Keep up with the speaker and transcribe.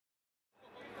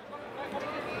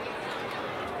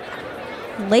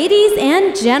Ladies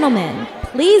and gentlemen,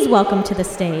 please welcome to the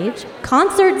stage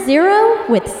Concert Zero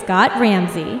with Scott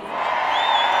Ramsey.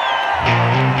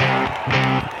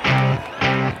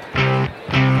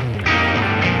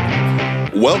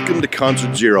 Welcome to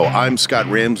Concert Zero. I'm Scott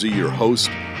Ramsey, your host.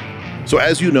 So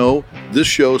as you know, this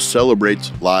show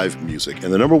celebrates live music.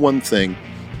 And the number one thing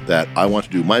that I want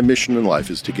to do, my mission in life,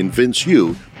 is to convince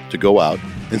you to go out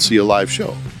and see a live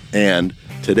show. And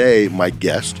today, my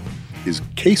guest is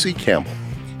Casey Campbell.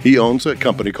 He owns a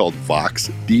company called Vox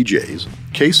DJs.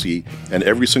 Casey and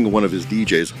every single one of his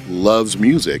DJs loves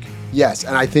music. Yes,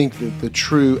 and I think that the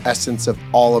true essence of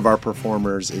all of our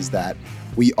performers is that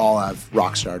we all have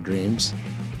rock star dreams.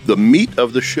 The meat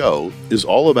of the show is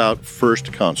all about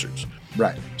first concerts.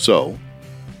 Right. So,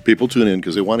 people tune in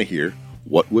because they want to hear,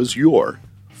 what was your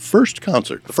first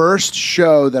concert? First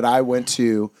show that I went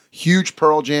to, huge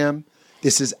Pearl Jam.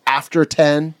 This is after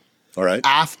 10. All right.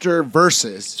 After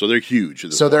Versus. So they're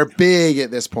huge. So they're big at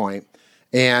this point.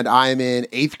 And I'm in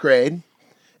 8th grade.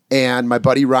 And my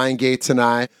buddy Ryan Gates and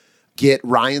I get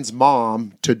Ryan's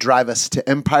mom to drive us to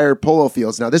Empire Polo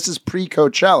Fields. Now, this is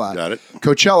pre-Coachella. Got it.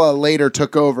 Coachella later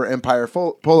took over Empire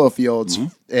Polo Fields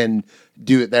and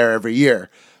do it there every year.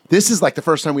 This is like the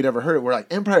first time we'd ever heard it. We're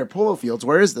like, Empire Polo Fields,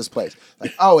 where is this place?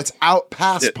 Like, oh, it's out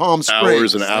past Palm Springs.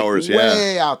 Hours and hours,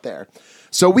 way out there.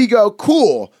 So we go,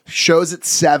 cool. Show's at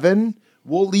 7.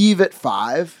 We'll leave at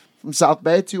 5 from South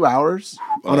Bay, 2 hours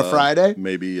on a Friday.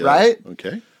 Maybe. Right?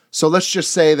 Okay. So let's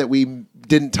just say that we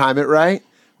didn't time it right.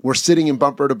 We're sitting in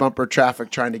bumper-to-bumper traffic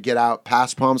trying to get out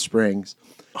past Palm Springs.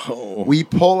 Oh. We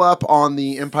pull up on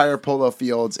the Empire Polo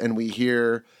Fields and we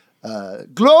hear a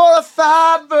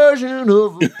glorified version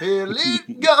of a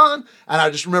Pelican. And I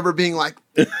just remember being like,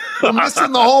 we're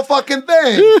missing the whole fucking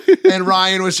thing. And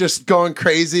Ryan was just going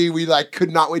crazy. We could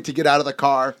not wait to get out of the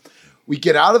car. We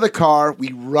get out of the car.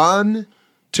 We run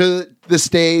to the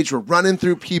stage. We're running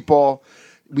through people.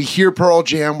 We hear Pearl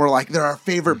Jam. We're like, they're our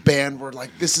favorite band. We're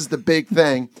like, this is the big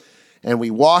thing. And we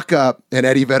walk up, and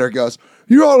Eddie Vedder goes,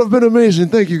 you all have been amazing.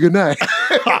 Thank you. Good night.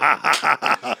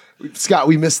 Scott,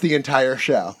 we missed the entire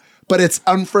show. But it's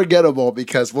unforgettable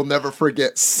because we'll never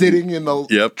forget sitting in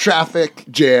the traffic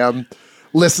jam,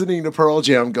 listening to Pearl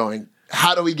Jam going,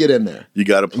 how do we get in there? You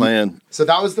got a plan. So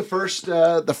that was the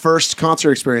first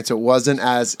concert experience. It wasn't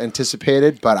as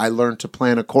anticipated, but I learned to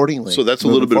plan accordingly. So that's a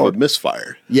little bit of a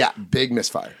misfire. Yeah, big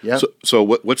misfire. Yeah. So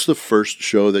what's the first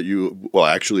show that you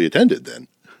actually attended then?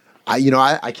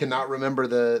 I cannot remember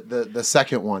the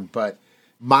second one, but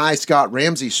my Scott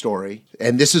Ramsey story,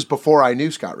 and this is before I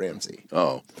knew Scott Ramsey.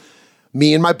 Oh.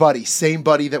 Me and my buddy, same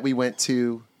buddy that we went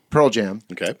to Pearl Jam.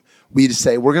 Okay. We just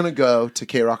say, we're going to go to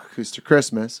K-Rock Acoustic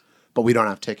Christmas, but we don't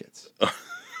have tickets.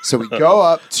 So we go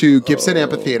up to Gibson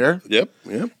Amphitheater. Yep.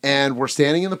 And we're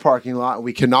standing in the parking lot.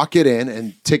 We cannot get in,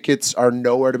 and tickets are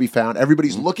nowhere to be found.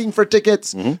 Everybody's looking for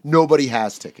tickets. Nobody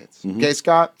has tickets. Okay,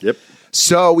 Scott? Yep.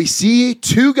 So we see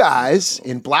 2 guys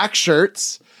in black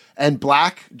shirts and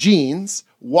black jeans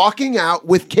walking out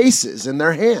with cases in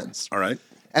their hands. All right.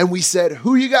 And we said,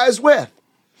 who are you guys with?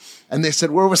 And they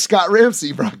said, we're with Scott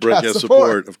Ramsey, broadcast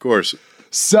support. Of course.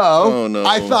 So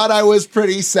I thought I was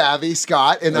pretty savvy,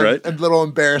 Scott, and I'm a little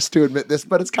embarrassed to admit this,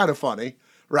 but it's kind of funny,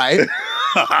 right?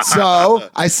 So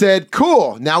I said,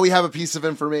 cool, now we have a piece of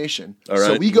information. All right.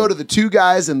 So we go to the 2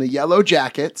 guys in the yellow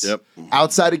jackets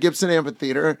outside of Gibson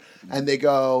Amphitheater, and they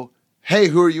go, hey,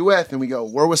 who are you with? And we go,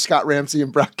 we're with Scott Ramsey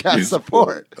and broadcast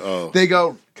support. They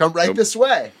go, come right this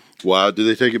way. Wow, did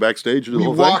they take you backstage? We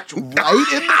walked right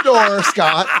in the door,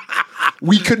 Scott.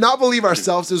 We could not believe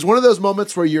ourselves. It was one of those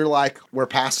moments where you're like, we're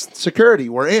past security.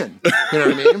 We're in. You know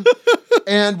what I mean?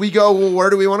 And we go, well,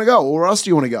 where do we want to go? Well, where else do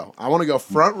you want to go? I want to go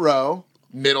front row,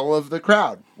 middle of the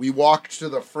crowd. We walked to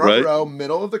the front row,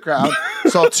 middle of the crowd,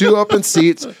 saw 2 open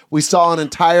seats. We saw an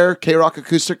entire K-Rock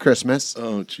Acoustic Christmas.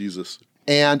 Oh, Jesus.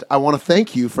 And I want to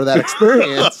thank you for that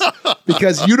experience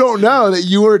because you don't know that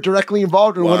you were directly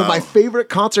involved in one of my favorite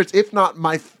concerts, if not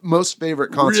my most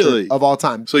favorite concert of all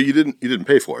time. So you didn't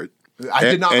pay for it? I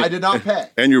did not pay.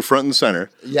 And you're front and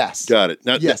center. Yes. Got it.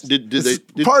 Now, yes. Did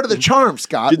part of the charm,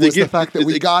 Scott, was the fact that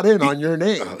we got in on your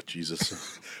name. Oh,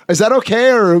 Jesus. Is that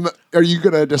okay, or are you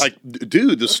going to just...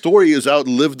 dude, the story has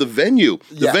outlived the venue.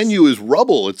 The venue is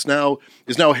rubble. It's now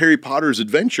Harry Potter's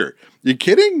adventure. You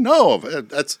kidding? No,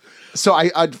 that's... So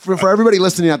for everybody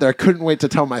listening out there, I couldn't wait to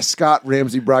tell my Scott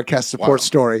Ramsey broadcast support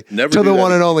story to the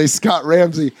one and only Scott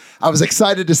Ramsey. I was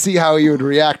excited to see how he would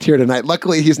react here tonight.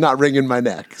 Luckily, he's not wringing my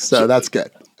neck, so that's good.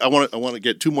 I want to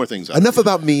get 2 more things out. Enough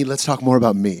about me. Let's talk more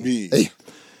about me. Hey.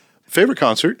 Favorite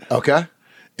concert? Okay.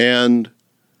 And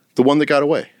the one that got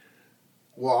away.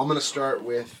 Well, I'm going to start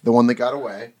with the one that got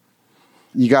away.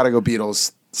 You got to go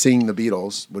Beatles seeing the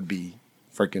Beatles would be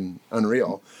freaking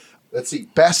unreal. Let's see,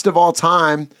 best of all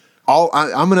time.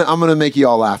 I'm gonna make you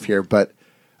all laugh here, but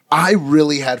I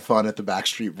really had fun at the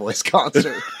Backstreet Boys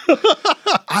concert.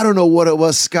 I don't know what it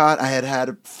was, Scott. I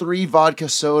had 3 vodka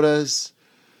sodas.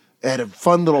 I had a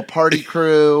fun little party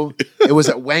crew. It was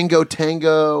at Wango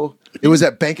Tango. It was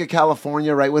at Bank of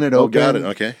California right when it opened. Got it.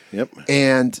 Okay. Yep.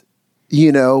 And,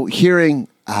 hearing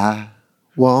I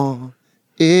want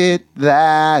it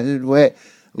that way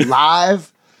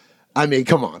live. I mean,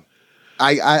 come on.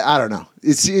 I don't know.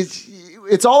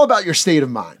 It's all about your state of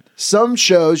mind. Some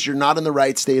shows you're not in the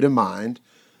right state of mind.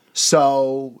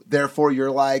 So therefore you're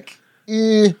like,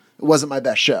 it wasn't my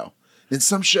best show. In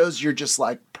some shows you're just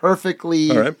like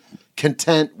perfectly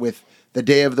content with the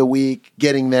day of the week,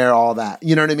 getting there, all that.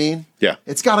 You know what I mean? Yeah.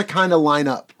 It's got to kind of line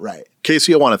up right.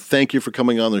 Casey, I want to thank you for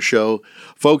coming on the show.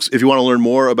 Folks, if you want to learn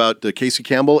more about Casey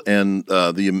Campbell and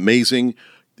the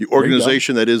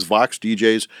organization that is Vox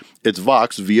DJs, it's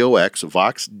Vox, V-O-X,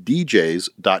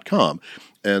 VoxDJs.com.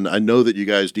 And I know that you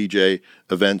guys DJ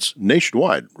events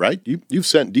nationwide, right? You've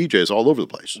sent DJs all over the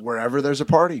place. Wherever there's a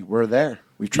party, we're there.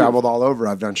 We've traveled all over.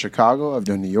 I've done Chicago. I've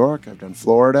done New York. I've done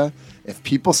Florida. If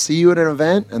people see you at an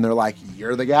event and they're like,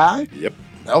 you're the guy,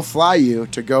 they'll fly you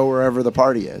to go wherever the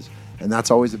party is. And that's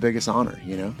always the biggest honor,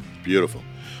 Beautiful.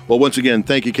 Well, once again,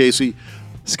 thank you, Casey.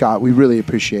 Scott, we really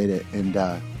appreciate it. And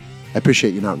I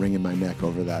appreciate you not wringing my neck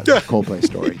over that Coldplay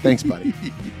story. Thanks, buddy.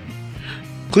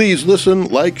 Please listen,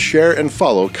 like, share, and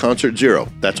follow Concert Zero.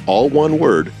 That's all one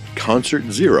word, Concert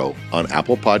Zero, on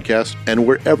Apple Podcasts and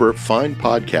wherever fine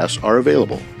podcasts are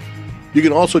available. You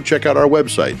can also check out our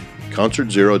website,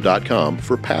 concertzero.com,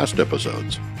 for past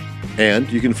episodes.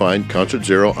 And you can find Concert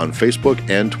Zero on Facebook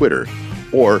and Twitter,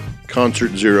 or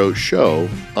Concert Zero Show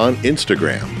on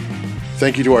Instagram.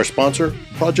 Thank you to our sponsor,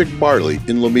 Project Barley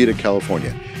in Lomita,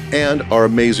 California, and our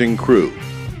amazing crew,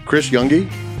 Chris Youngie,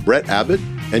 Brett Abbott,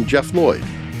 and Jeff Lloyd.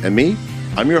 And me,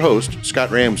 I'm your host, Scott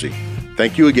Ramsey.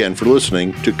 Thank you again for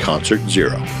listening to Concert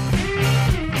Zero.